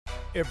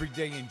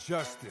Everyday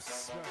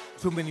injustice.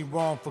 Too many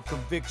wrongful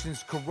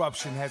convictions.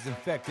 Corruption has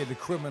infected the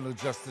criminal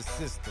justice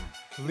system,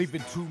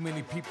 leaving too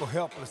many people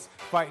helpless,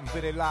 fighting for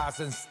their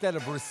lives. Instead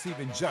of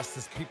receiving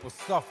justice, people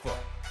suffer.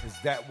 Is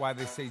that why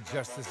they say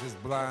justice is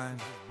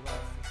blind?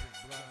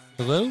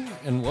 Hello,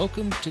 and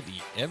welcome to the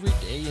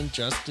Everyday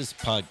Injustice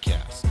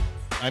podcast.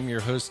 I'm your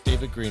host,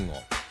 David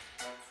Greenwald.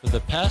 For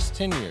the past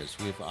 10 years,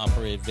 we have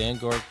operated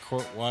Vanguard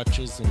Court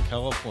Watches in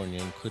California,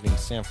 including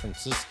San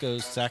Francisco,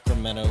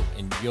 Sacramento,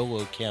 and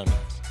Yolo counties.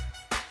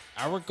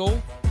 Our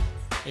goal?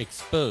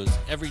 Expose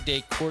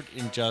everyday court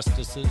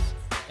injustices,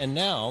 and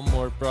now,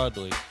 more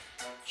broadly,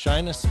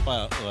 shine a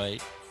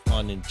spotlight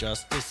on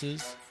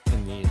injustices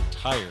in the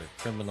entire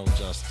criminal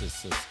justice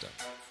system,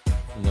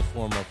 in the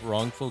form of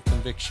wrongful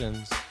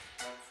convictions,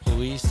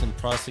 police and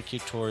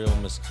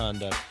prosecutorial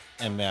misconduct,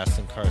 and mass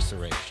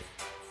incarceration.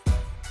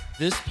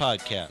 This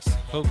podcast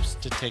hopes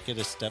to take it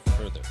a step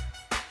further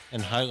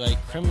and highlight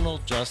criminal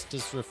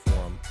justice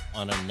reform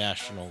on a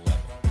national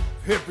level.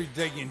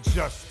 Everyday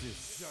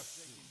injustice.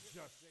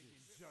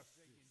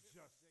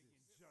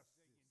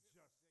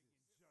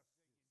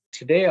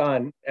 Today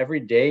on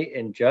Everyday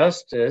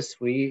Injustice,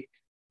 we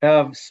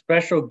have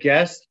special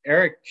guest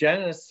Eric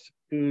Genuis,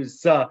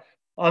 who's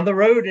on the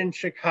road in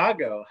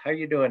Chicago. How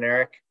you doing,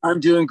 Eric? I'm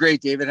doing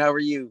great, David. How are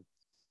you?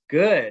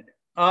 Good.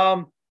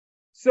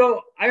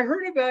 So I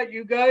heard about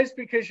you guys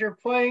because you're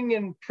playing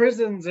in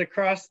prisons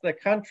across the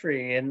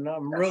country, and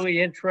I'm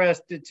really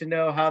interested to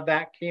know how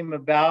that came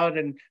about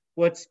and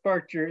what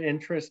sparked your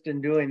interest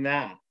in doing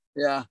that.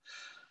 Yeah.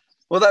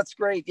 Well, that's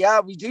great.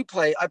 Yeah, we do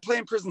play. I play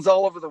in prisons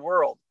all over the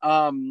world,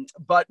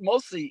 but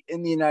mostly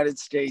in the United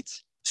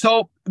States.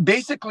 So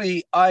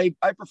basically, I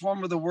perform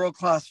with a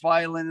world-class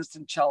violinist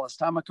and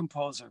cellist. I'm a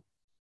composer,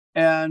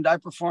 and I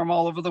perform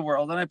all over the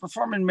world, and I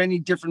perform in many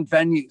different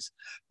venues.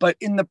 But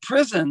in the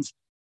prisons,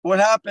 what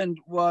happened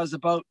was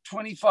about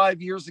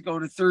 25 years ago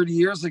to 30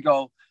 years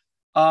ago,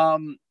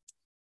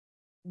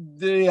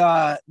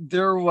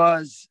 there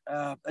was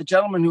a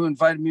gentleman who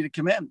invited me to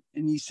come in,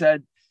 and he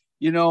said,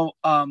 I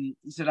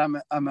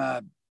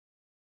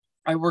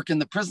work in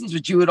the prisons.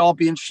 Would you at all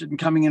be interested in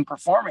coming and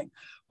performing?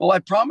 Well, I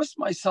promised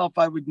myself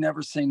I would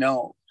never say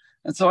no.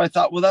 And so I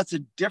thought, well, that's a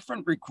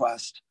different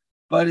request,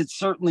 but it's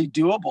certainly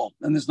doable,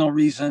 and there's no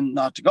reason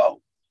not to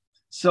go.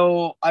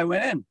 So I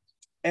went in,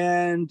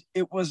 and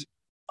it was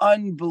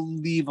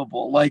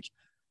unbelievable. I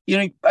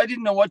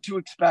didn't know what to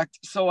expect,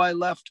 so I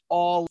left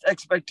all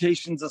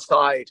expectations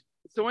aside.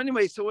 So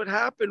anyway, what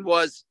happened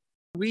was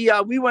we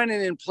went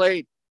in and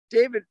played.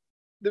 David,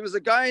 there was a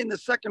guy in the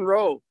second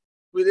row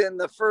within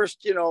the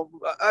first,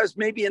 I was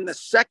maybe in the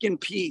second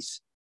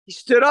piece. He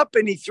stood up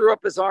and he threw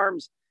up his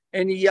arms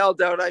and he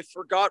yelled out, "I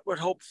forgot what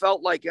hope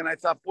felt like." And I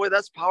thought, boy,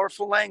 that's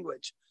powerful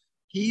language.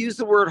 He used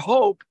the word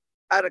hope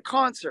at a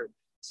concert.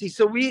 See,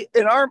 so we,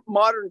 in our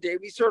modern day,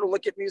 we sort of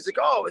look at music,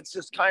 oh, it's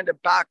just kind of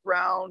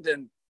background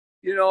and,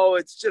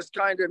 it's just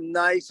kind of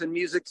nice and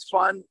music's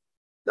fun.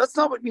 That's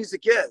not what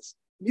music is.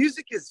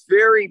 Music is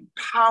very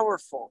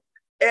powerful.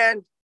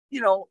 And,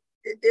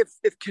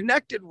 if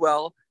connected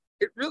well,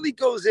 it really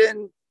goes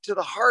in to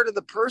the heart of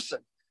the person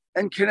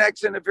and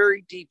connects in a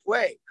very deep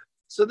way.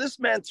 So this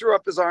man threw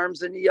up his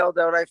arms and he yelled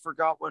out, "I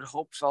forgot what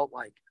hope felt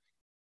like."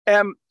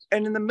 And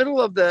in the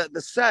middle of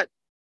the set,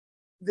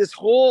 this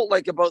whole,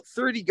 about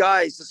 30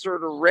 guys just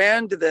sort of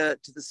ran to the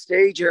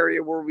stage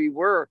area where we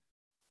were,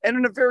 and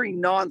in a very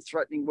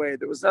non-threatening way.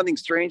 There was nothing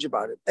strange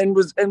about it, and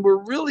we're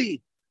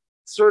really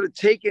sort of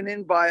taken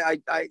in by,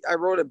 I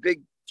wrote a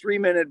big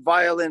 3-minute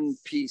violin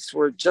piece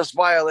where just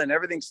violin,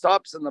 everything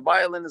stops and the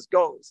violinist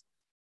goes.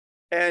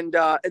 And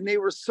they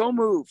were so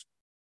moved.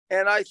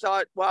 And I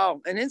thought, wow.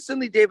 And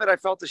instantly, David, I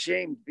felt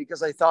ashamed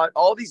because I thought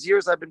all these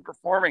years I've been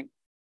performing,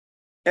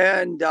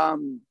 and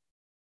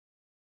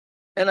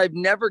I've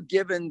never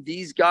given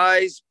these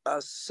guys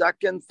a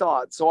second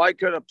thought. So I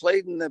could have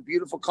played in the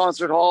beautiful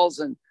concert halls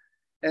and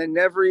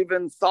never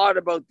even thought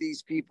about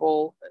these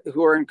people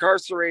who are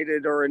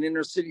incarcerated or in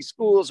inner city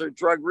schools or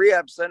drug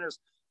rehab centers,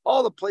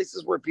 all the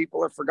places where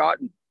people are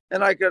forgotten.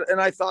 And I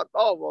thought,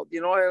 oh, well,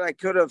 and I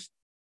could have,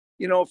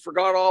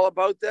 forgot all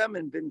about them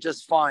and been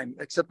just fine,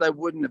 except I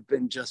wouldn't have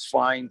been just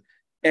fine.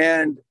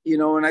 And,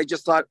 and I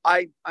just thought,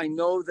 I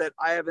know that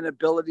I have an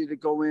ability to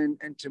go in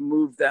and to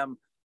move them.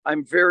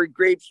 I'm very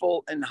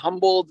grateful and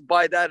humbled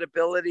by that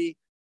ability,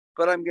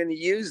 but I'm going to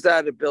use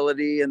that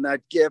ability and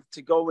that gift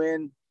to go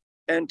in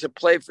and to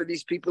play for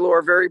these people who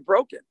are very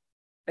broken.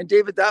 And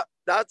David,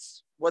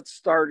 that's what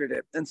started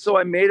it. And so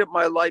I made it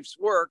my life's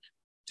work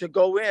to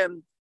go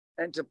in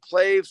and to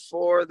play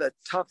for the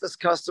toughest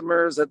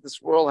customers that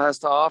this world has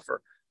to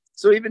offer.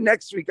 So even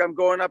next week, I'm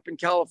going up in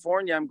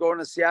California. I'm going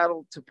to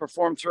Seattle to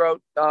perform throughout,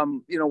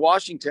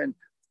 Washington,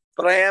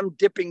 but I am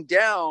dipping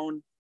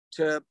down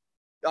to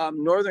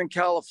Northern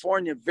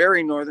California,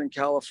 very Northern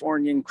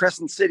California, in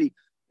Crescent City.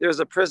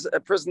 There's a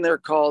prison there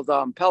called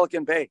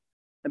Pelican Bay,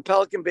 and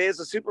Pelican Bay is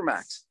a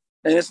supermax,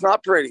 and it's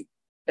not pretty,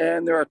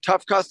 and there are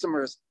tough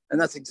customers, and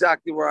that's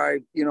exactly where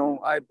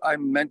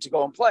I'm meant to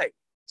go and play.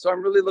 So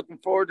I'm really looking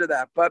forward to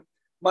that. But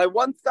my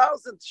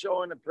 1,000th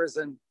show in a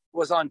prison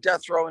was on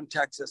death row in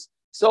Texas.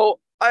 So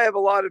I have a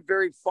lot of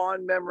very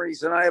fond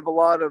memories, and I have a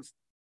lot of,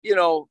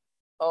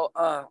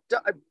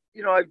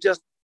 I've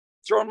just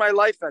thrown my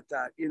life at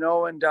that,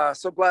 and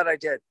so glad I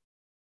did.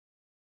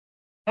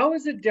 How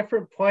is it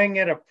different playing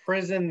at a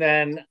prison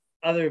than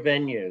other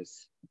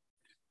venues?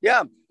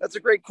 Yeah, that's a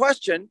great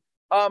question.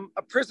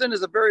 A prison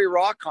is a very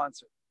raw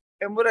concert.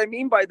 And what I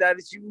mean by that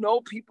is,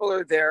 people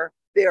are there.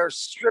 They are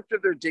stripped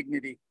of their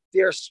dignity. They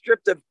are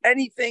stripped of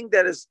anything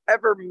that has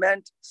ever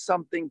meant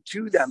something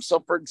to them. So,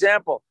 for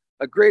example,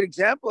 a great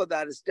example of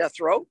that is death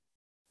row.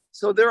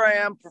 So there I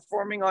am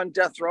performing on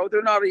death row.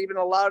 They're not even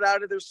allowed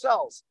out of their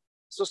cells.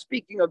 So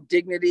speaking of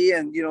dignity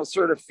and,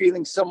 sort of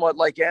feeling somewhat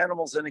like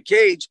animals in a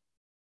cage,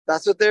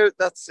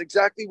 that's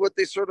exactly what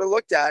they sort of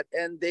looked at.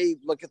 And they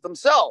look at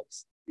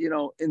themselves,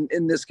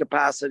 in this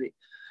capacity.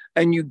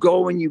 And you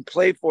go and you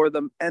play for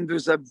them, and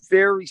there's a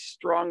very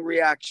strong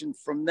reaction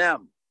from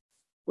them.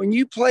 When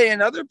you play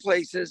in other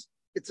places,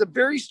 it's a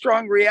very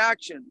strong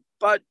reaction,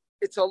 but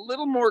it's a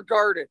little more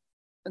guarded.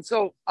 And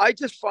so I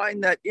just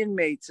find that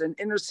inmates in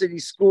inner city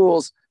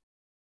schools,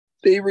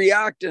 they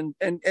react,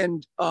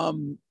 and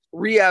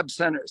rehab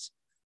centers,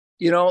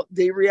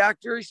 they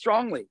react very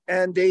strongly,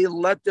 and they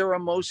let their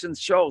emotions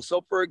show.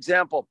 So, for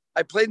example,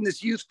 I played in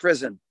this youth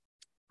prison.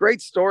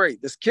 Great story.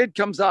 This kid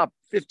comes up,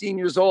 15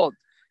 years old,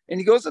 and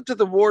he goes up to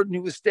the warden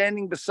who was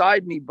standing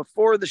beside me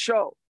before the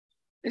show.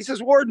 And he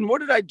says, "Warden,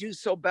 what did I do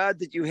so bad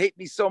that you hate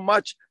me so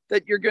much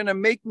that you're going to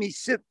make me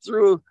sit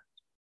through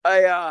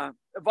a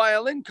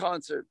violin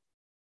concert?"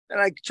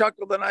 And I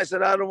chuckled and I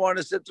said, "I don't want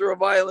to sit through a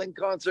violin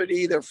concert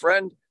either,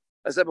 friend."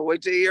 I said, "But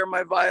wait till you hear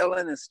my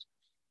violinist."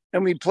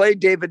 And we played,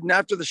 David. And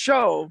after the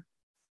show,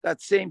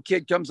 that same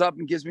kid comes up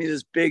and gives me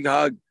this big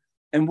hug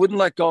and wouldn't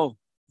let go.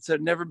 He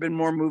said, "Never been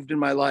more moved in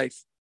my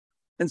life."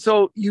 And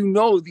so,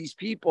 these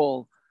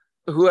people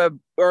who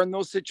are in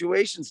those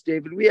situations,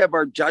 David, we have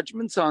our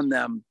judgments on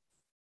them.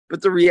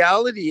 But the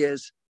reality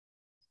is,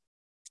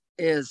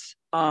 their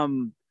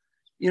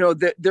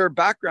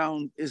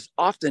background is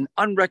often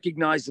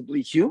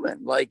unrecognizably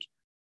human. Like,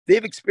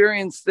 they've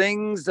experienced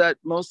things that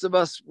most of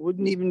us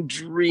wouldn't even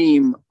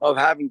dream of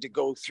having to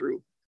go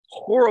through,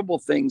 horrible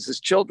things as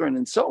children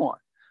and so on.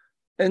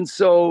 And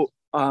so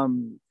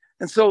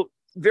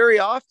very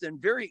often,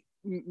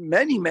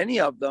 many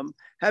of them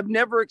have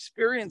never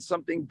experienced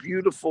something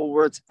beautiful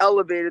where it's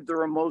elevated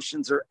their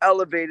emotions or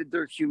elevated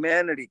their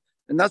humanity.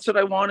 And that's what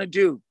I want to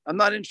do. I'm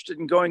not interested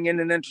in going in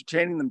and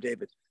entertaining them,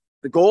 David.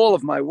 The goal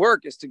of my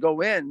work is to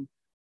go in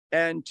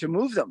and to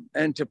move them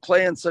and to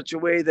play in such a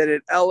way that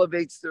it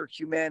elevates their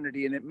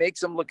humanity and it makes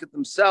them look at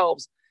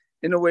themselves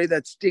in a way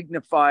that's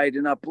dignified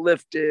and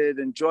uplifted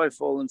and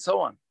joyful and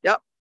so on.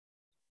 Yep.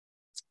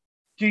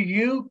 Do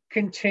you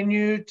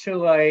continue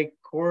to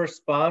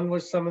correspond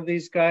with some of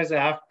these guys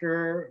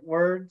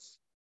afterwards?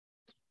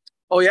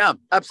 Oh yeah,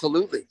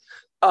 absolutely.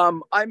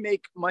 I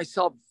make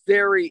myself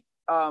very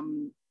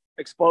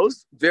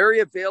exposed, very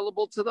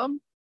available to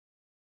them.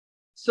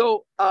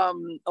 So a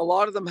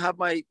lot of them have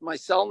my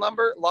cell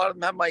number. A lot of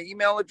them have my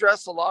email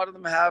address. A lot of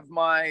them have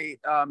my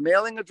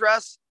mailing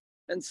address.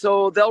 And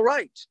so they'll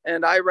write,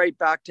 and I write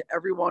back to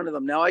every one of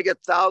them. Now I get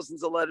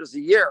thousands of letters a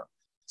year.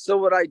 So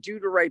what I do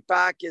to write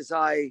back is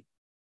I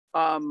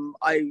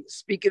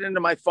speak it into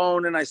my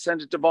phone and I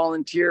send it to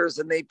volunteers,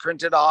 and they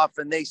print it off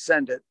and they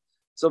send it.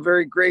 So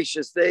very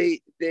gracious.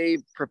 They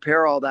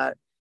prepare all that.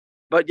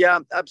 But yeah,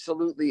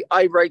 absolutely.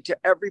 I write to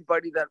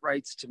everybody that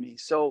writes to me.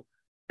 So,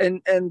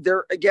 and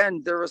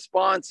their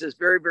response is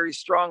very, very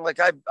strong. Like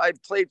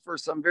I've played for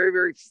some very,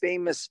 very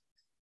famous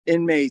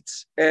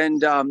inmates.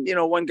 And,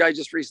 one guy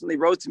just recently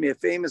wrote to me, a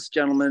famous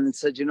gentleman, and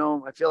said,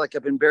 I feel like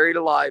I've been buried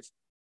alive.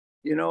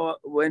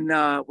 When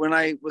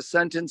I was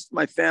sentenced,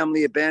 my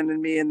family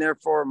abandoned me, and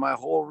therefore my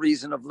whole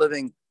reason of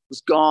living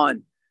was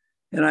gone.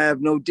 And I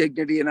have no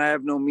dignity and I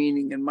have no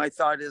meaning. And my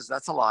thought is,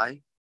 that's a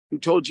lie. Who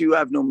told you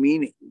have no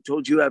meaning? Who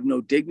told you have no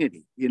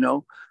dignity?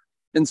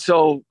 And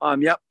so,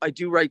 I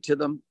do write to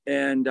them,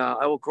 and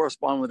I will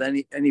correspond with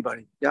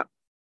anybody. Yeah.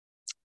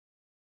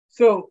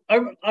 So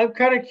I'm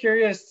kind of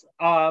curious,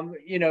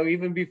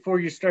 even before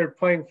you started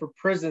playing for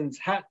prisons,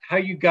 how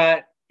you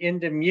got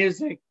into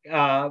music.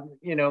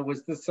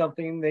 Was this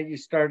something that you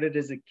started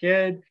as a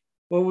kid?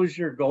 What was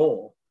your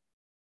goal?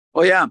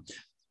 Oh yeah,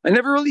 I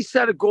never really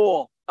set a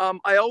goal. I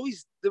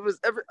was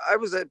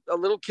a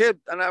little kid,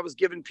 and I was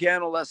given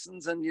piano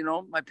lessons, and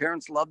my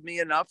parents loved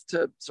me enough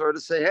to sort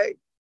of say, hey,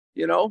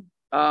 you're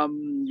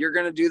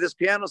going to do this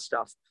piano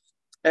stuff.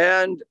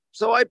 And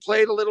so I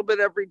played a little bit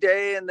every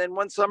day. And then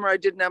one summer I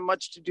didn't have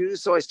much to do,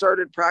 so I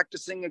started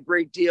practicing a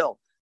great deal.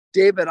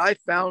 David, I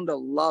found a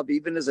love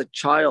even as a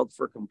child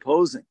for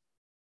composing.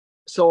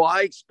 So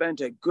I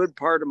spent a good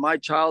part of my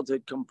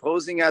childhood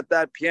composing at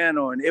that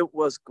piano, and it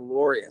was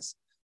glorious.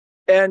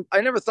 And I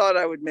never thought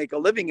I would make a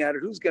living at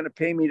it. Who's going to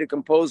pay me to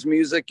compose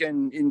music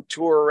and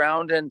tour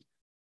around?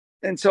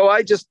 And so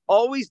I just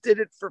always did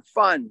it for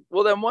fun.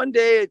 Well, then one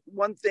day,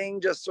 one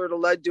thing just sort of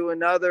led to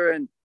another.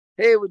 And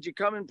hey, would you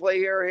come and play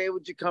here? Hey,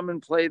 would you come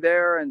and play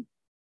there?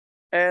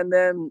 And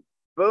then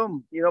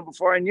boom,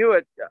 before I knew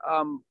it,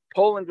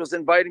 Poland was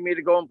inviting me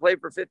to go and play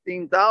for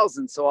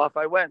 15,000. So off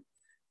I went.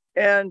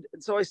 And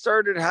so I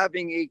started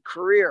having a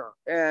career,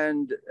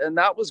 and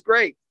that was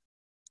great.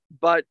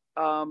 But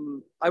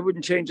I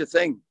wouldn't change a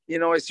thing. You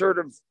know, I sort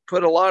of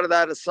put a lot of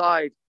that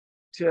aside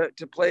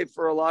to play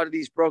for a lot of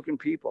these broken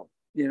people,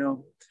 you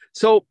know.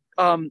 So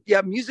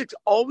yeah, music's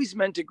always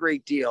meant a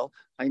great deal.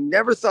 I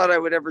never thought I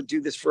would ever do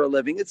this for a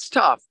living. It's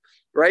tough,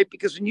 right?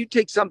 Because when you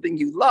take something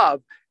you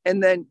love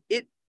and then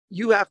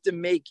you have to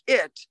make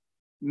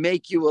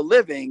you a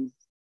living,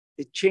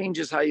 it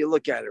changes how you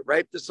look at it,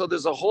 right? So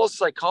there's a whole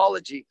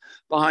psychology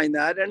behind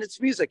that, and it's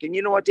music. And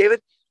you know what,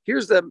 David?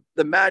 Here's the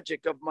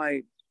magic of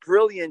my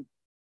brilliant,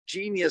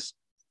 genius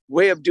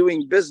way of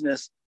doing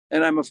business.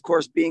 And I'm, of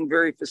course, being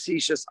very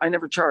facetious. I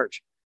never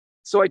charge.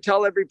 So I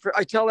tell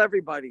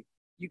everybody,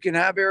 you can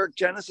have Eric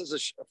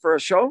Genuis for a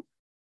show.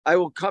 I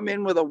will come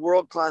in with a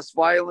world-class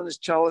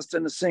violinist, cellist,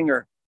 and a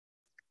singer.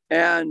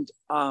 And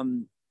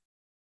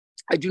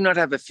I do not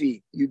have a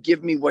fee. You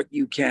give me what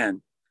you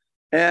can.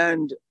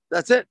 And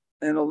that's it.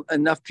 And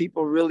enough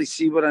people really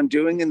see what I'm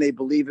doing, and they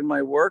believe in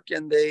my work,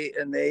 and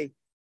they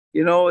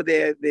you know,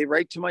 they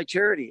write to my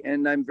charity,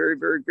 and I'm very,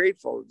 very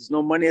grateful. There's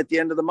no money at the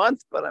end of the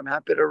month, but I'm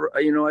happy to,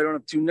 you know, I don't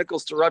have two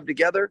nickels to rub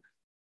together,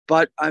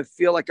 but I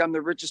feel like I'm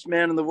the richest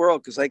man in the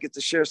world because I get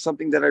to share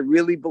something that I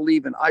really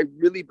believe in. I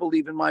really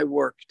believe in my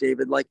work,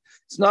 David. Like,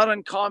 it's not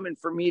uncommon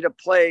for me to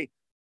play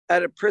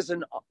at a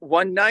prison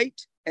one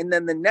night and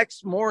then the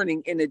next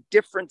morning in a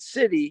different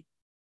city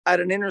at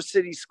an inner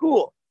city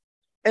school.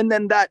 And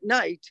then that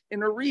night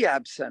in a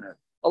rehab center.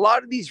 A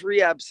lot of these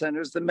rehab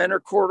centers, the men are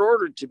court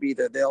ordered to be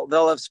there.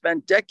 They'll have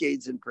spent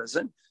decades in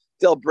prison.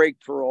 They'll break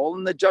parole,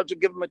 and the judge will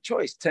give them a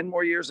choice: 10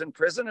 more years in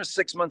prison or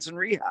 6 months in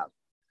rehab.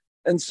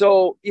 And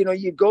so, you know,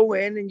 you go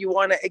in and you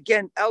want to,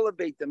 again,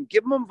 elevate them,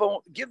 give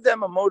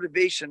them a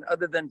motivation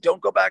other than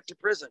don't go back to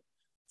prison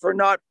for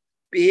not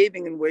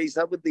behaving in ways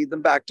that would lead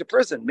them back to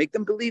prison. Make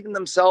them believe in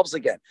themselves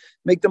again.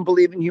 Make them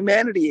believe in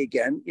humanity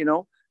again, you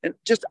know, and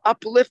just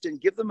uplift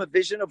and give them a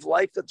vision of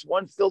life that's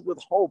one filled with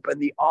hope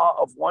and the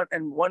awe of one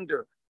and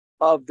wonder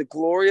of the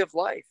glory of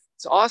life.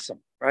 It's awesome,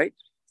 right?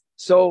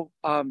 So,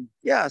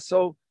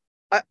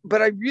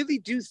 but I really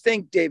do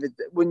think, David,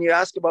 that when you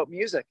ask about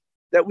music,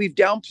 that we've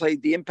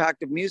downplayed the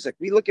impact of music.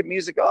 We look at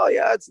music, oh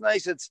yeah, it's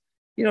nice. It's,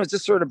 you know, it's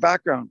just sort of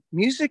background.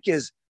 Music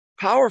is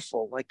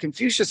powerful. Like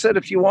Confucius said,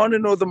 if you want to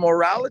know the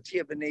morality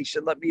of a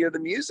nation, let me hear the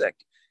music.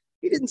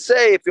 He didn't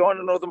say, if you want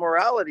to know the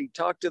morality,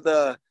 talk to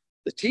the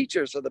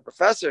teachers or the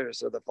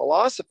professors or the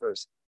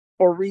philosophers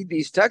or read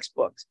these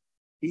textbooks.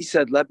 He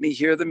said, let me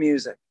hear the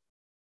music.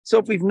 So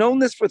if we've known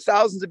this for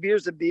thousands of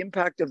years, of the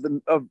impact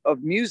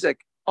of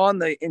music on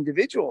the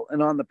individual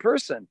and on the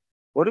person,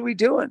 what are we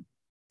doing?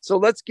 So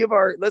let's give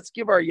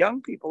our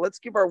young people, let's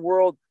give our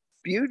world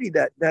beauty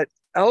that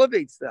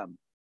elevates them.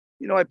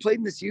 You know, I played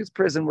in this youth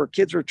prison where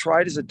kids were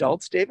tried as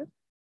adults, David.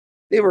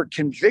 They were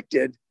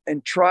convicted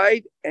and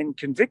tried and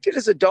convicted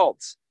as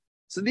adults.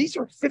 So these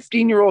were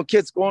 15-year-old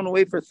kids going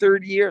away for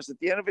 30 years. At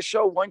the end of a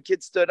show, one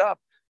kid stood up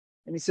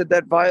and he said,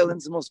 that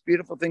violin's the most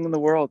beautiful thing in the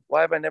world.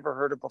 Why have I never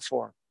heard it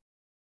before?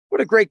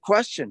 What a great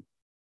question.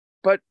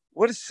 But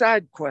what a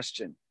sad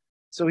question.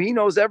 So he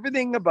knows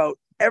everything about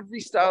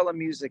every style of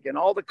music and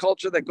all the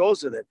culture that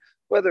goes with it,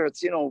 whether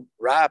it's, you know,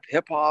 rap,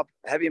 hip hop,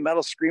 heavy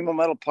metal, screamo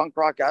metal, punk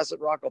rock, acid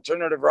rock,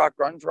 alternative rock,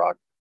 grunge rock,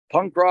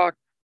 punk rock.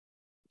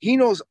 He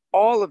knows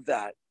all of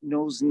that,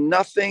 knows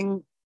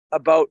nothing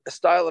about a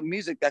style of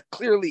music that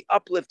clearly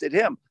uplifted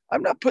him.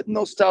 I'm not putting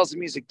those styles of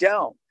music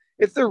down.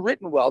 If they're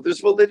written well, there's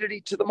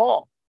validity to them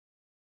all.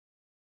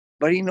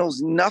 But he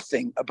knows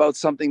nothing about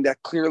something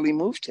that clearly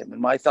moved him.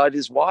 And my thought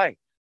is, why?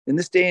 In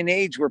this day and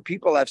age where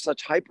people have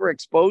such hyper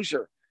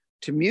exposure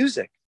to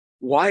music,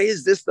 why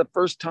is this the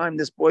first time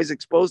this boy's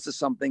exposed to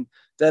something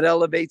that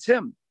elevates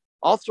him?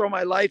 I'll throw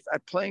my life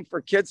at playing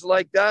for kids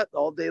like that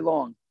all day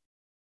long.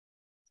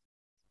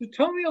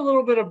 Tell me a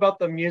little bit about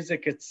the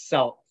music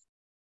itself.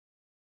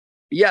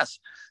 Yes.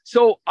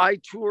 So I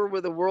tour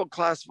with a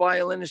world-class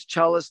violinist,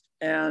 cellist,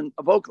 and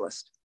a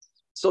vocalist.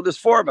 So there's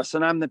 4 of us,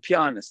 and I'm the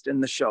pianist in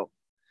the show.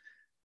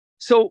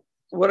 So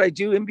what I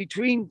do in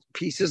between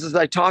pieces is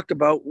I talk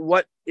about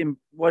what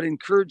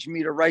encouraged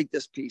me to write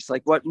this piece,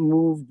 like what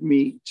moved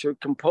me to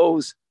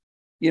compose,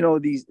 you know,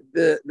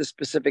 the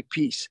specific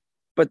piece.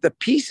 But the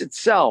piece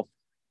itself,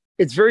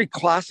 it's very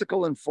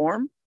classical in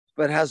form,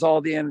 but has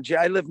all the energy.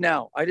 I live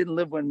now. I didn't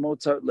live when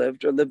Mozart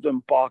lived or lived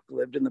when Bach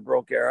lived in the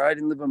Baroque era. I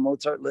didn't live when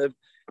Mozart lived,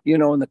 you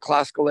know, in the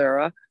classical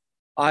era.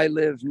 I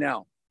live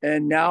now.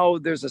 And now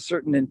there's a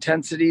certain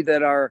intensity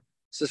that our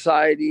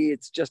society,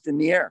 it's just in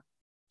the air.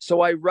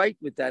 So I write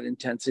with that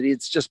intensity.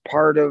 It's just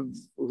part of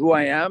who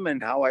I am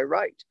and how I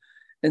write.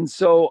 And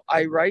so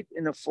I write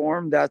in a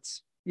form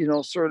that's, you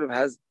know, sort of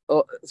has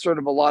a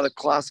lot of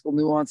classical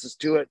nuances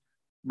to it,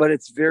 but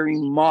it's very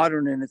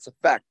modern in its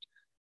effect.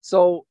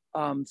 So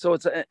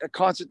it's a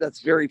concert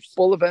that's very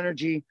full of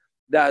energy,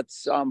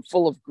 that's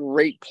full of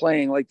great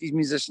playing. Like these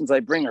musicians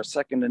I bring are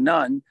second to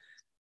none.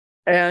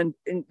 And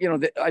you know,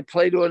 I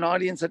play to an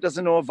audience that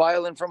doesn't know a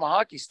violin from a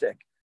hockey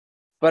stick.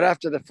 But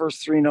after the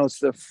first three notes,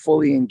 they're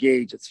fully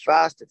engaged. It's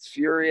fast, it's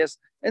furious.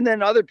 And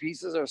then other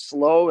pieces are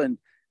slow and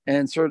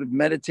sort of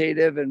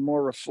meditative and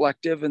more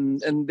reflective,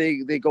 and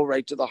they go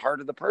right to the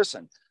heart of the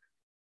person.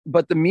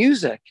 But the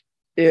music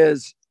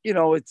is,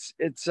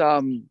 it's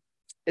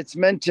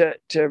meant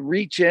to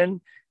reach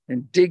in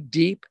and dig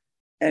deep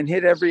and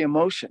hit every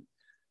emotion.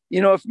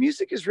 If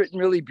music is written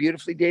really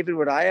beautifully, David,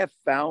 what I have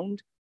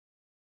found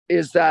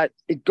is that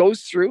it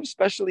goes through,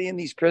 especially in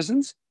these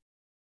prisons,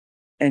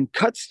 and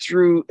cuts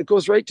through, it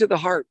goes right to the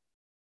heart.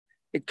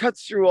 It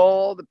cuts through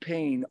all the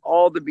pain,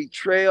 all the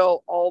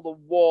betrayal, all the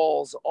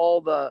walls, all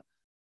the,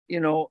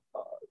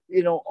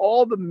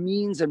 all the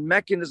means and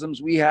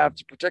mechanisms we have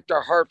to protect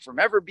our heart from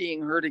ever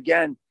being hurt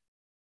again.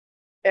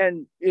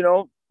 And,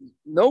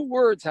 no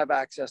words have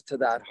access to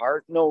that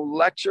heart. No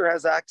lecture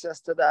has access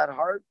to that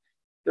heart.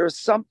 There's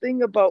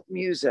something about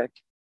music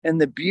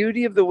and the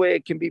beauty of the way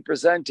it can be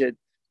presented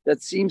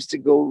that seems to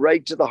go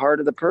right to the heart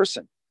of the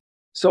person.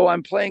 So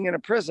I'm playing in a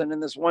prison,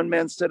 and this one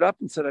man stood up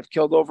and said, I've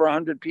killed over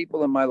 100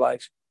 people in my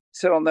life. He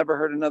said, I'll never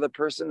hurt another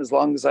person as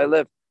long as I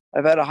live.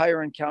 I've had a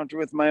higher encounter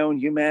with my own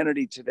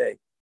humanity today.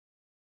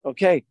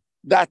 Okay,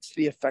 that's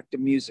the effect of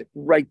music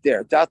right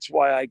there. That's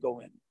why I go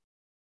in.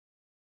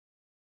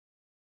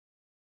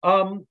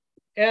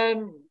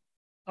 And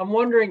I'm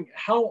wondering,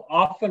 how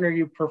often are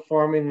you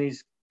performing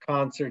these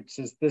concerts?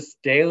 Is this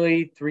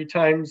daily, 3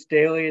 times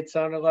daily? It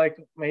sounded like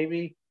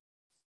maybe.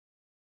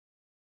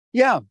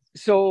 Yeah.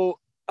 So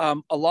a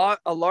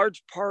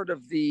large part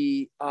of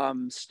the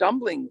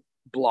stumbling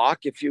block,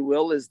 if you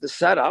will, is the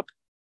setup.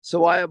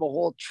 So I have a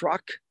whole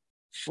truck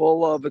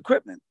full of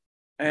equipment.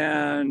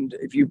 And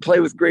if you play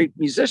with great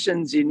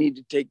musicians, you need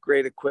to take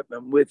great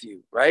equipment with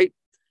you, right?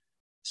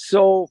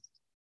 So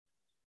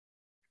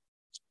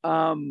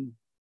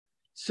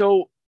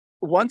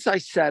once I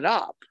set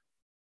up,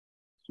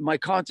 my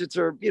concerts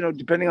are,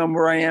 depending on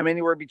where I am,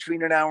 anywhere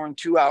between an hour and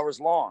 2 hours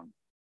long.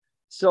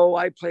 So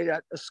I played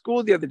at a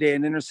school the other day,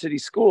 an inner city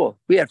school.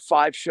 We had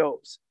 5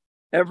 shows.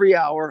 Every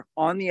hour,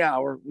 on the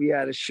hour, we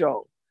had a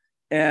show.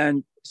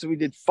 And so we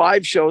did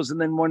 5 shows and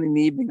then one in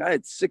the evening. I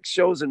had 6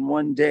 shows in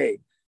one day.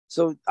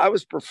 So I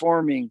was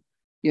performing,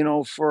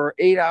 for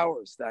 8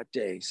 hours that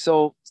day.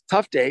 So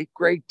tough day,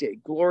 great day,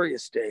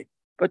 glorious day,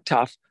 but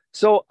tough.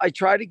 So I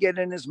try to get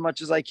in as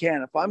much as I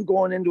can. If I'm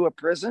going into a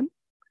prison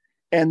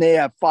and they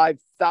have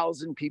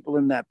 5,000 people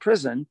in that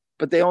prison,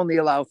 but they only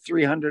allow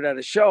 300 at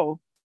a show,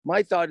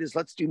 my thought is,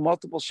 let's do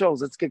multiple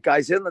shows. Let's get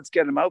guys in, let's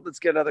get them out, let's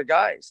get other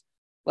guys.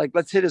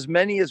 Let's hit as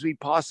many as we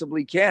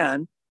possibly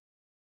can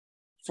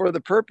for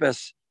the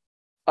purpose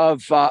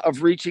of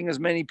reaching as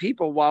many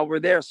people while we're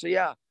there. So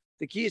yeah,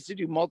 the key is to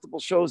do multiple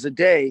shows a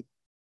day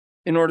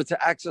in order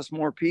to access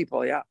more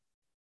people. Yeah.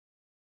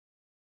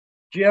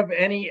 Do you have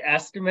any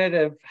estimate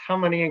of how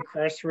many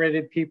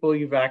incarcerated people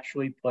you've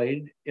actually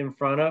played in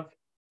front of?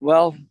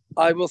 Well,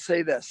 I will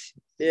say this.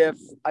 If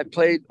I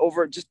played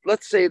over, just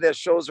let's say the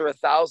shows are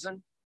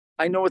 1,000.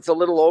 I know it's a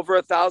little over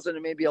 1,000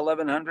 and maybe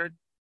 1,100,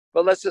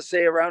 but let's just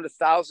say around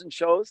 1,000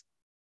 shows.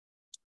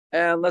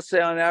 And let's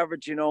say on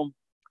average,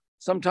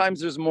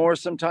 sometimes there's more,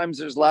 sometimes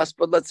there's less,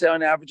 but let's say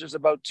on average there's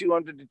about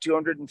 200 to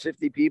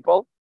 250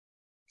 people.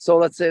 So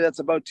let's say that's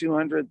about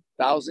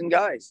 200,000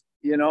 guys,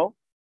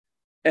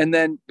 and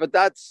then, but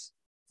that's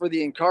for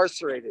the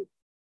incarcerated.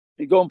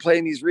 You go and play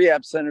in these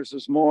rehab centers,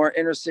 there's more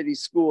inner city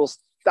schools,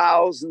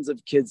 thousands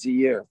of kids a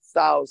year,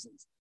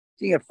 thousands.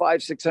 You get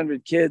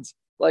 500-600 kids.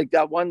 Like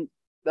that one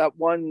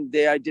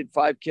day I did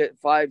 5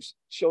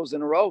 shows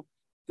in a row.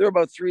 There were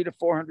about 300 to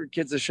 400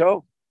 kids a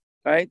show,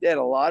 right? They had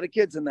a lot of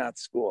kids in that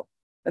school.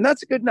 And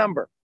that's a good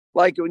number.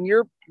 Like when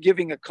you're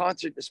giving a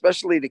concert,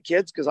 especially to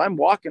kids, because I'm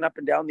walking up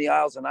and down the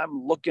aisles and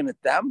I'm looking at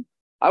them,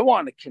 I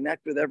want to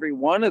connect with every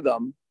one of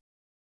them.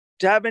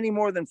 To have any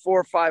more than 400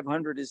 or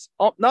 500 is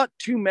not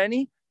too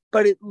many,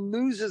 but it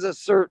loses a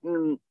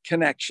certain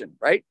connection,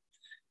 right?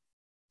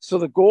 So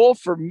the goal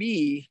for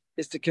me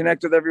is to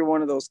connect with every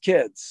one of those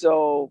kids.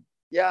 So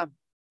yeah,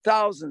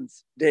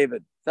 thousands,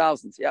 David,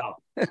 thousands. Yeah.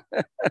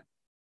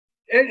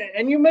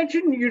 And you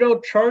mentioned you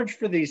don't charge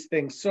for these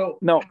things. So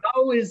no.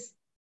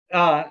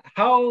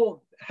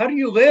 How do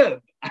you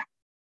live?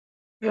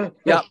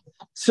 Yeah.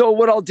 So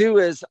what I'll do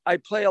is I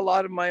play a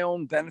lot of my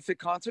own benefit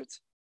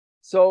concerts.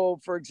 So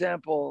for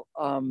example,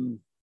 I'm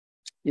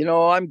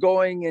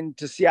going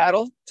into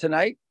Seattle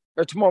tonight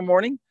or tomorrow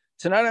morning.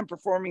 Tonight I'm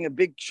performing a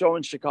big show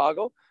in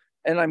Chicago,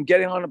 and I'm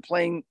getting on a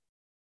plane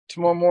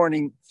tomorrow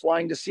morning,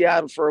 flying to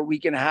Seattle for a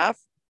week and a half.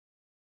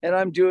 And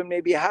I'm doing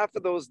maybe half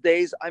of those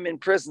days I'm in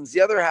prisons.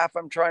 The other half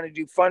I'm trying to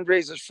do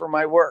fundraisers for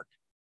my work.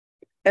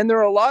 And there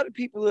are a lot of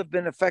people who have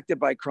been affected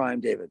by crime,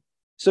 David.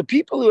 So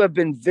people who have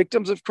been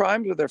victims of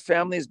crimes, or their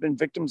family has been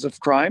victims of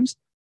crimes,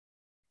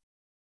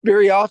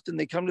 very often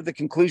they come to the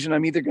conclusion,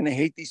 I'm either going to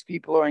hate these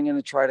people or I'm going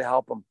to try to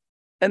help them.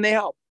 And they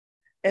help.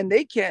 And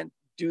they can't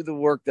do the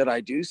work that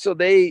I do. So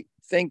they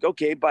think,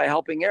 okay, by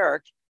helping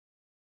Eric,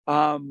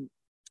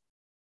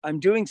 I'm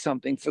doing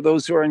something for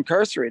those who are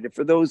incarcerated,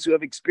 for those who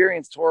have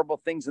experienced horrible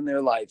things in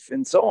their life,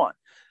 and so on.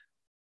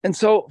 And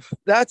so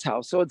that's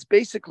how. So it's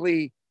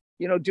basically,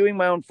 doing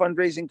my own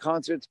fundraising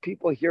concerts,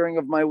 people hearing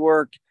of my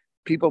work,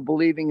 people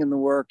believing in the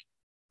work.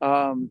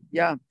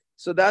 Yeah.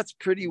 So that's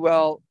pretty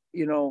well,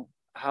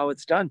 how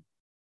it's done.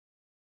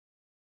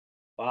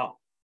 Wow.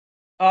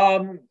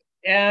 And,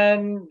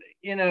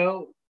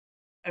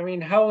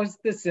 how has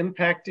this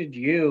impacted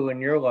you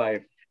in your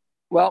life?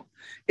 Well,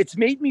 it's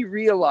made me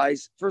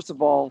realize, first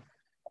of all,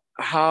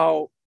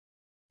 how,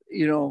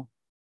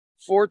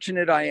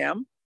 fortunate I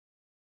am.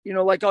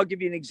 Like I'll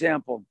give you an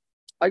example.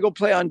 I go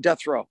play on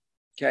death row.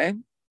 Okay.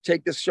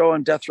 Take this show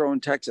on death row in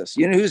Texas.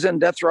 You know who's on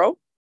death row?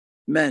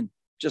 Men,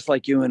 just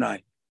like you and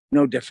I.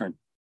 No different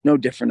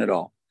at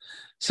all.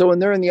 So when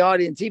they're in the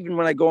audience, even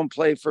when I go and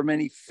play for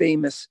many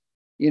famous,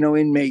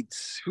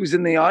 inmates, who's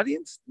in the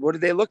audience? What do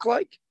they look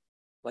like?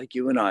 Like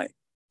you and I.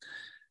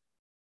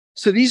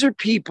 So these are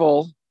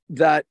people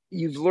that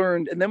you've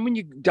learned. And then when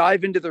you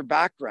dive into their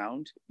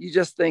background, you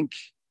just think,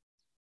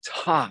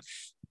 tough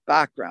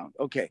background.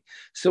 Okay.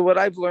 So what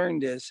I've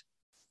learned is,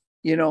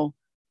 don't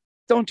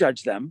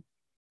judge them.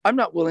 I'm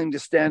not willing to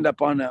stand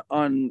up on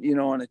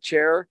a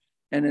chair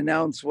and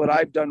announce what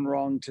I've done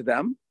wrong to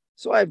them.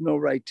 So I have no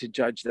right to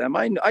judge them.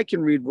 I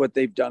can read what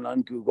they've done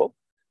on Google.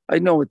 I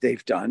know what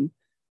they've done.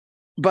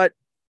 But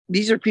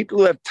these are people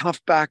who have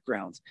tough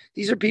backgrounds.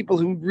 These are people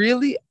who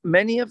really,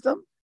 many of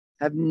them,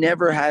 have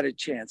never had a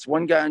chance.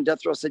 One guy on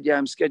death row said, yeah,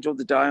 I'm scheduled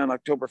to die on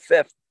October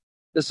 5th.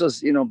 This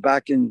was,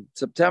 back in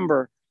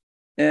September.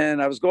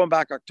 And I was going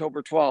back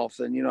October 12th.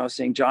 And, I was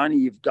saying, Johnny,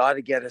 you've got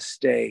to get a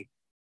stay.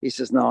 He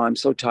says, no, I'm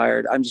so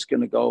tired. I'm just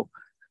going to go.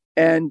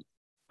 And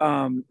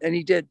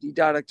he did. He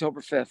died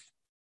October 5th.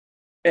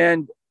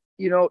 And,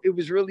 it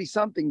was really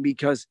something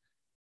because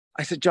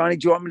I said, Johnny,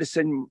 do you want me to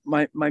send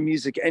my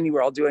music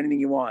anywhere? I'll do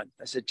anything you want.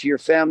 I said, to your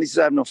family? He says,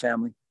 I have no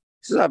family.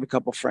 He says, I have a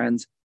couple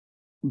friends.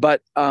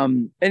 But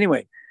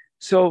anyway,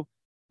 so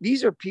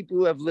these are people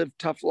who have lived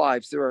tough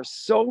lives. There are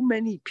so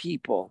many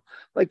people.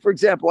 Like, for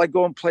example, I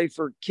go and play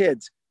for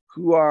kids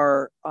who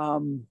are,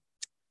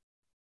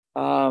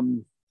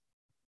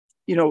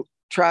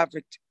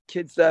 trafficked,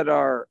 kids that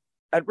are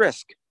at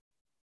risk.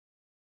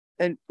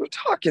 And we're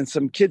talking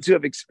some kids who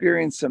have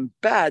experienced some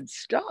bad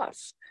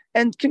stuff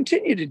and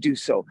continue to do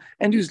so,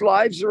 and whose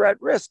lives are at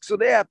risk. So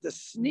they have to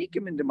sneak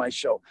them into my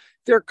show.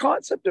 Their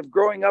concept of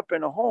growing up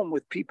in a home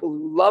with people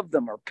who love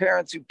them, or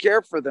parents who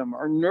care for them,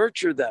 or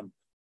nurture them,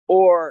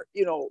 or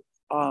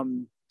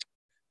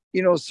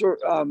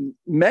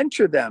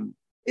mentor them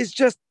is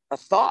just a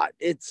thought.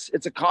 It's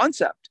a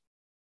concept.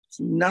 It's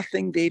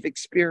nothing they've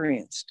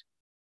experienced.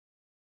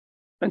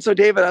 And so,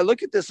 David, I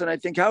look at this and I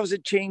think, how has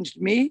it changed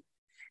me?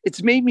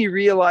 It's made me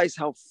realize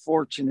how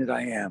fortunate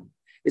I am.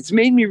 It's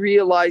made me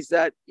realize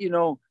that,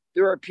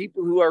 there are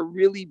people who are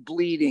really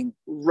bleeding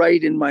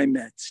right in my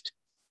midst.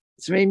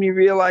 It's made me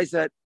realize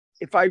that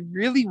if I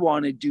really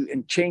want to do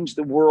and change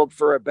the world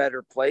for a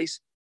better place,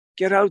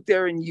 get out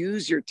there and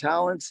use your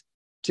talents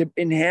to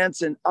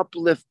enhance and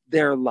uplift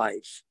their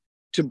life,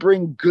 to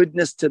bring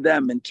goodness to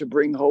them and to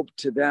bring hope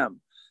to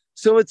them.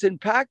 So it's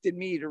impacted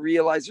me to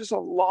realize there's a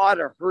lot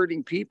of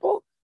hurting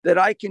people that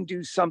I can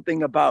do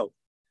something about.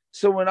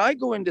 So when I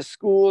go into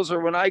schools, or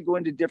when I go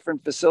into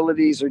different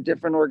facilities or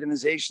different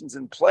organizations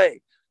and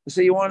play, I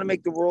say, you want to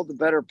make the world a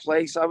better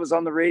place? I was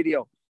on the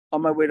radio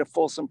on my way to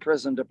Folsom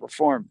Prison to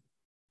perform.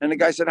 And the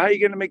guy said, how are you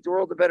going to make the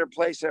world a better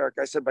place, Eric?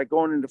 I said, by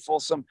going into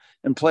Folsom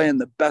and playing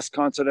the best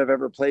concert I've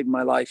ever played in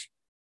my life.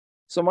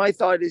 So my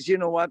thought is, you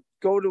know what?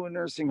 Go to a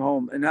nursing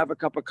home and have a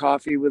cup of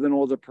coffee with an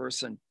older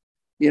person,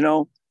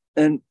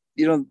 and,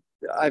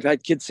 I've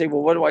had kids say,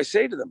 well, what do I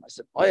say to them? I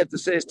said, all you have to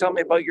say is tell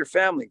me about your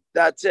family.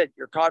 That's it.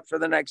 You're caught for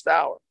the next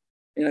hour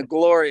in a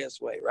glorious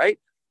way, right?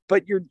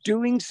 But you're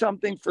doing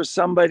something for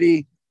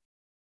somebody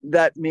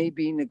that may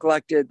be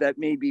neglected, that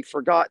may be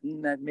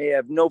forgotten, that may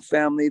have no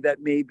family,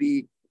 that may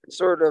be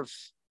sort of,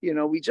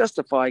 we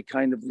justify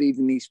kind of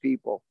leaving these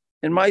people.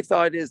 And my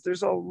thought is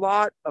there's a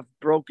lot of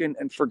broken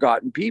and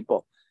forgotten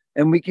people,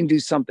 and we can do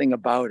something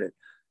about it.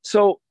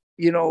 So,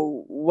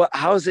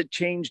 how has it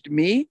changed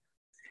me?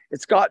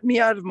 It's got me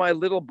out of my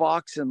little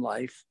box in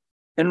life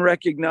and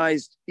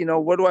recognized,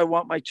 what do I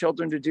want my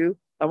children to do?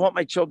 I want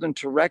my children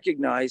to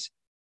recognize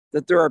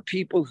that there are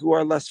people who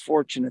are less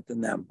fortunate than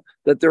them,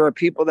 that there are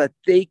people that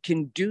they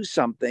can do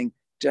something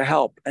to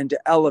help and to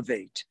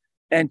elevate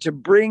and to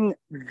bring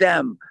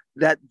them,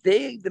 that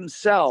they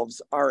themselves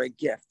are a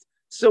gift.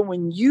 So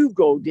when you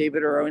go,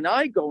 David, or when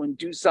I go and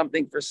do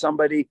something for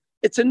somebody,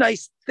 it's a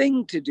nice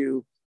thing to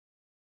do.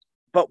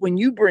 But when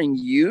you bring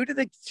you to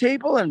the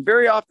table, and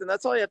very often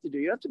that's all you have to do.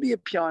 You don't have to be a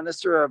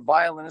pianist or a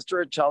violinist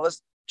or a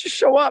cellist. Just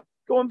show up,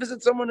 go and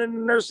visit someone in a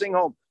nursing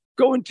home,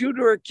 go and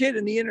tutor a kid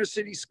in the inner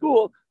city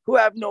school who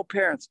have no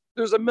parents.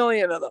 There's a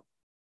million of them.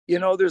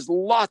 There's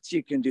lots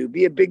you can do.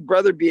 Be a big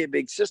brother, be a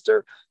big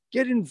sister.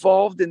 Get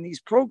involved in these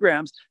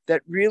programs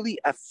that really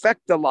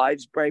affect the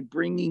lives by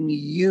bringing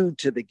you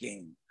to the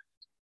game.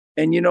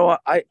 And,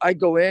 I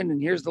go in, and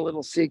here's the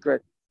little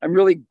secret. I'm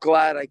really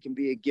glad I can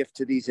be a gift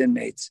to these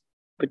inmates.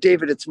 But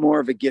David, it's more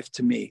of a gift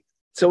to me.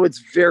 So it's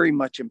very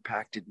much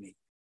impacted me.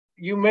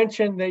 You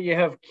mentioned that you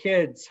have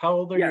kids. How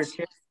old are your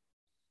kids?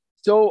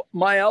 So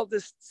my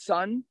eldest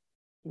son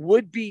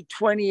would be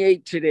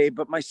 28 today,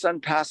 but my son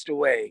passed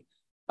away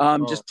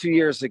just 2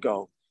 years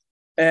ago.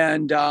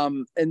 And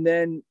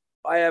then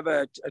I have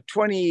a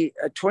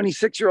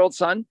 26-year-old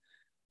son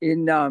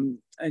and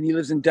he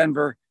lives in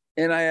Denver.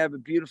 And I have a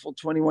beautiful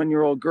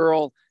 21-year-old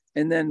girl.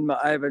 And then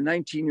I have a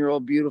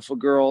 19-year-old beautiful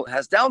girl who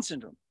has Down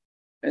syndrome.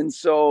 And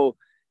so,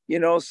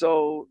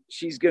 so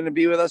she's going to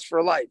be with us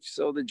for life.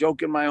 So the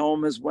joke in my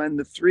home is when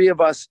the three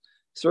of us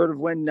sort of,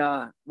 when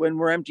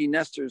we're empty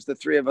nesters, the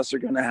three of us are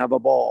going to have a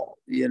ball,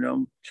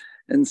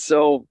 And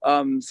so,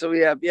 we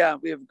have a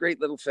great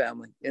little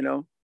family,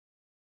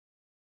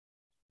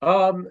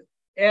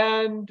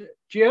 And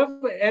do you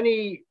have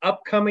any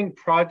upcoming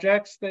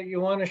projects that you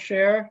want to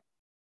share?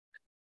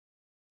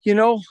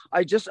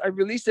 I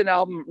released an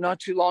album not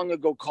too long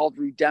ago called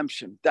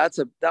Redemption. That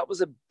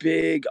was a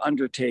big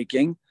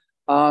undertaking.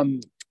 I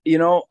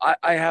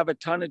have a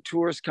ton of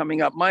tours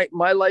coming up. My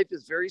life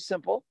is very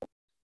simple.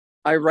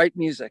 I write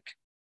music,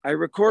 I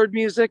record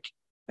music,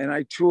 and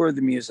I tour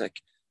the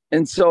music.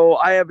 And so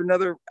I have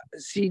another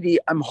CD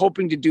I'm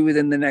hoping to do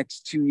within the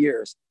next 2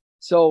 years.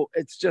 So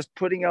it's just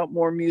putting out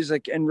more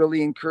music and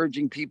really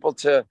encouraging people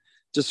to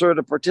sort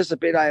of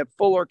participate. I have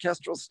full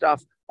orchestral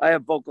stuff. I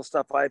have vocal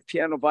stuff. I have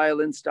piano,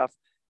 violin stuff.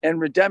 And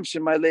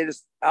Redemption, my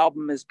latest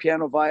album, is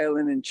piano,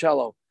 violin, and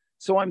cello.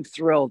 So I'm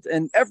thrilled.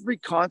 And every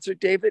concert,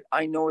 David,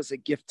 I know is a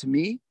gift to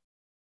me.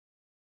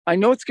 I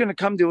know it's going to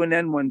come to an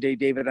end one day,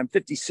 David. I'm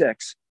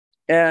 56.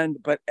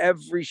 But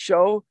every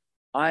show,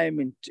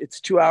 it's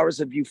 2 hours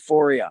of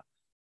euphoria.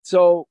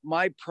 So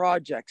my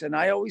projects, and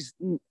I always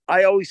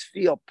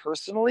feel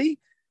personally,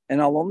 and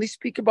I'll only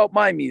speak about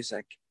my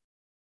music,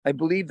 I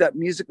believe that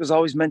music was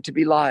always meant to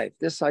be live.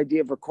 This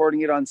idea of recording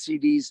it on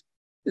CDs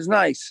is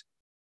nice,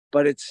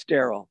 but it's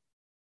sterile.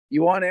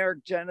 You want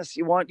Eric Genuis,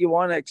 you want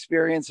to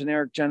experience an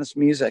Eric Genuis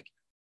music,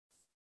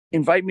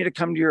 invite me to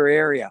come to your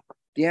area.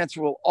 The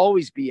answer will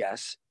always be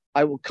yes.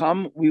 I will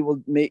come. We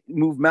will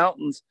move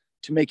mountains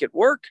to make it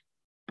work,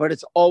 but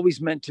it's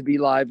always meant to be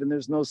live, and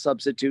there's no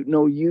substitute,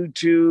 no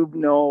YouTube,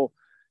 no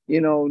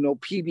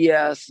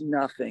PBS,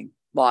 nothing.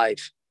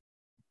 Live.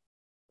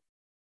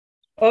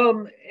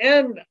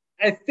 And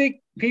I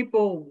think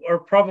people are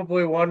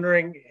probably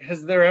wondering,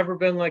 has there ever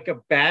been like a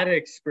bad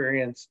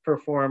experience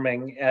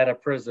performing at a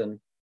prison?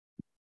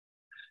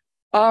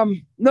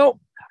 No,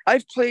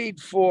 I've played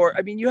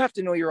you have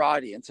to know your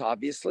audience,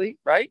 obviously,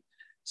 right?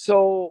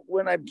 So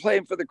when I'm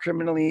playing for the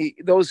criminally,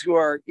 those who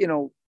are, they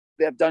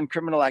have done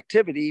criminal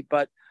activity,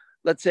 but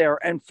let's say are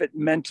unfit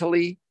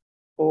mentally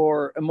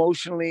or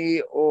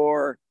emotionally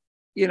or,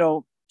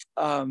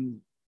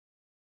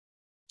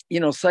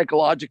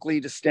 psychologically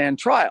to stand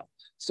trial.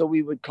 So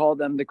we would call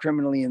them the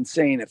criminally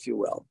insane, if you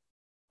will.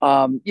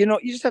 You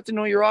just have to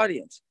know your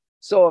audience.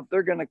 So if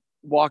they're going to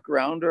walk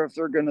around or if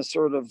they're going to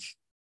sort of,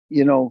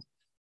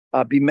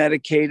 be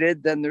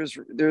medicated, then there's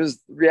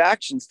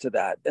reactions to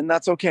that, and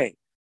that's okay.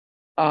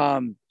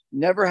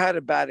 Never had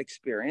a bad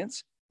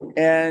experience.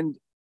 And,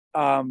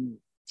 I've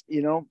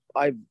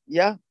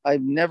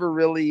never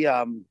really,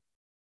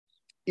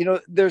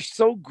 they're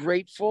so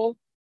grateful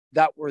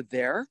that we're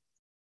there.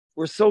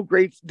 We're so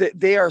grateful.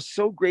 They are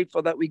so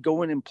grateful that we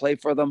go in and play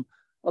for them.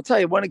 I'll tell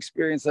you one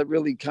experience that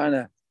really kind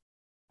of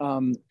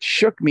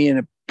shook me in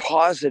a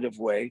positive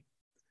way.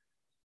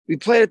 We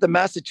played at the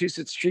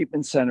Massachusetts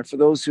Treatment Center for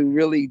those who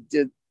really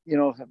did,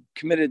 have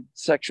committed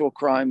sexual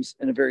crimes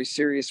in a very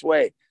serious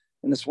way.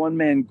 And this one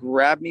man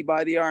grabbed me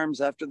by the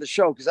arms after the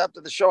show, because after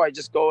the show, I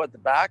just go at the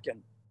back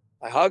and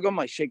I hug them,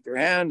 I shake their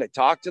hand, I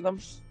talk to them.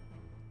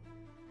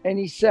 And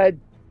he said,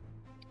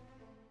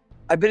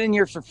 I've been in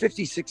here for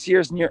 56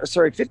 years,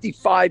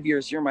 55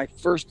 years. You're my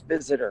first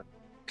visitor.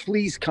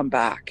 Please come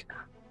back.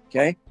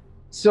 Okay.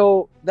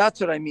 So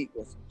that's what I meet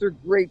with. They're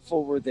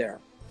grateful we're there.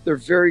 They're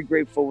very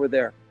grateful we're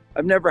there.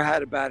 I've never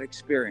had a bad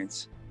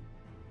experience.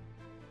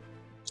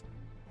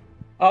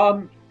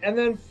 And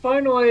then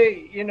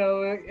finally,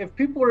 if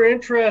people are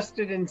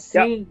interested in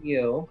seeing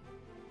you,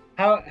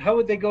 how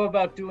would they go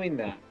about doing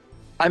that?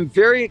 I'm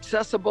very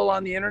accessible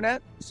on the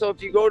internet. So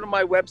if you go to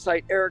my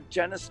website,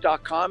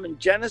 ericgenuis.com, and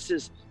Genuis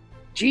is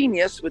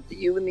genius with the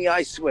U and the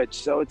I switch.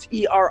 So it's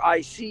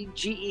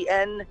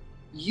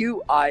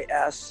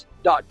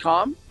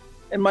ERICGENUIS.com.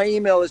 And my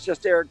email is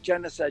just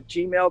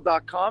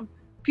ericgenuis@gmail.com.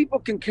 People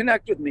can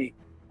connect with me.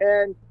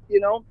 And,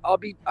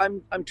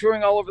 I'm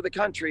touring all over the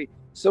country.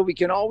 So we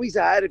can always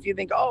add, if you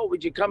think,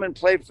 would you come and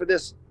play for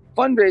this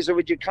fundraiser?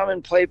 Would you come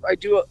and play? I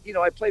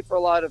play for a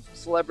lot of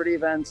celebrity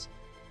events,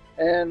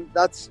 and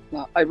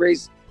I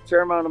raise a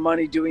fair amount of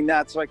money doing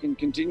that so I can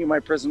continue my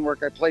prison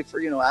work. I play for,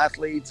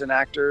 athletes and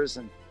actors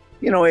and,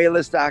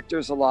 A-list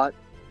actors a lot,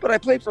 but I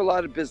play for a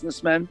lot of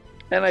businessmen,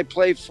 and I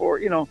play for,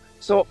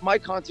 so my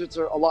concerts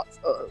are a lot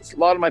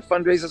of my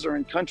fundraisers are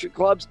in country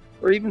clubs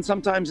or even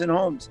sometimes in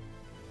homes.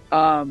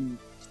 And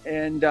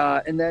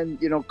then,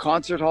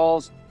 concert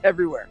halls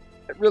everywhere,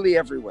 really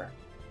everywhere,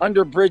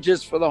 under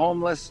bridges for the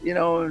homeless,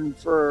 and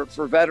for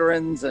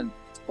veterans, and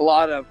a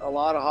lot of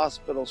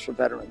hospitals for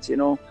veterans,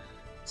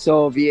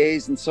 so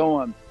VAs and so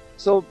on.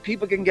 So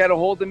people can get a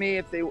hold of me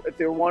if they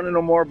want to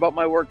know more about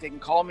my work. They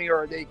can call me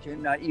or they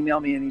can email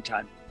me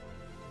anytime.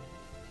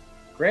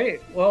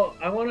 Great. Well,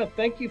 I want to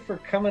thank you for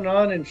coming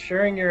on and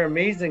sharing your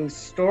amazing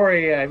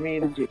story. I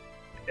mean,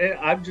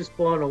 I'm just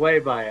blown away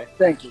by it.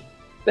 Thank you.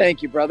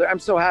 Thank you, brother. I'm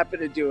so happy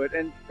to do it.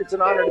 And it's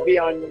an honor to be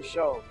on your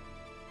show.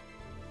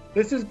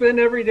 This has been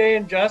Everyday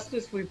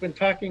Injustice. We've been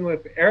talking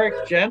with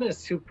Eric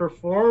Genuis, who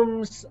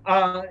performs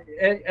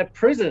at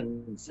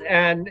prisons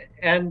and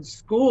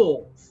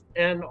schools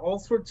and all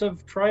sorts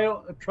of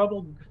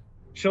troubled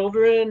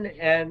children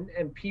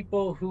and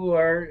people who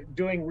are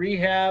doing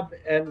rehab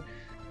and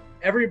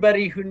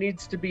everybody who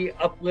needs to be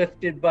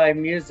uplifted by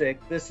music.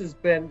 This has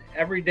been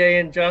Everyday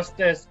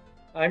Injustice.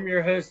 I'm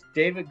your host,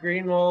 David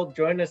Greenwald.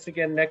 Join us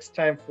again next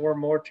time for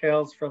more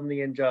tales from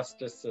the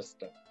injustice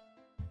system.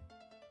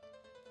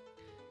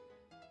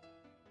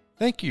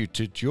 Thank you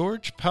to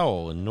George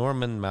Powell and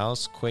Norman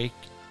Mousequake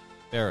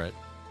Barrett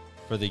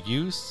for the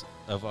use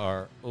of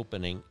our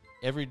opening,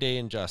 Everyday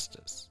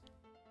Injustice.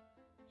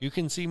 You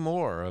can see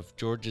more of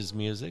George's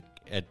music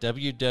at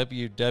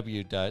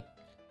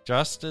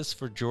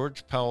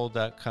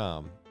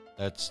www.justiceforgeorgepowell.com.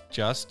 That's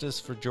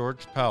Justice for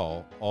George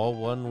Powell, all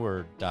one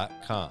word,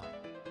 .com.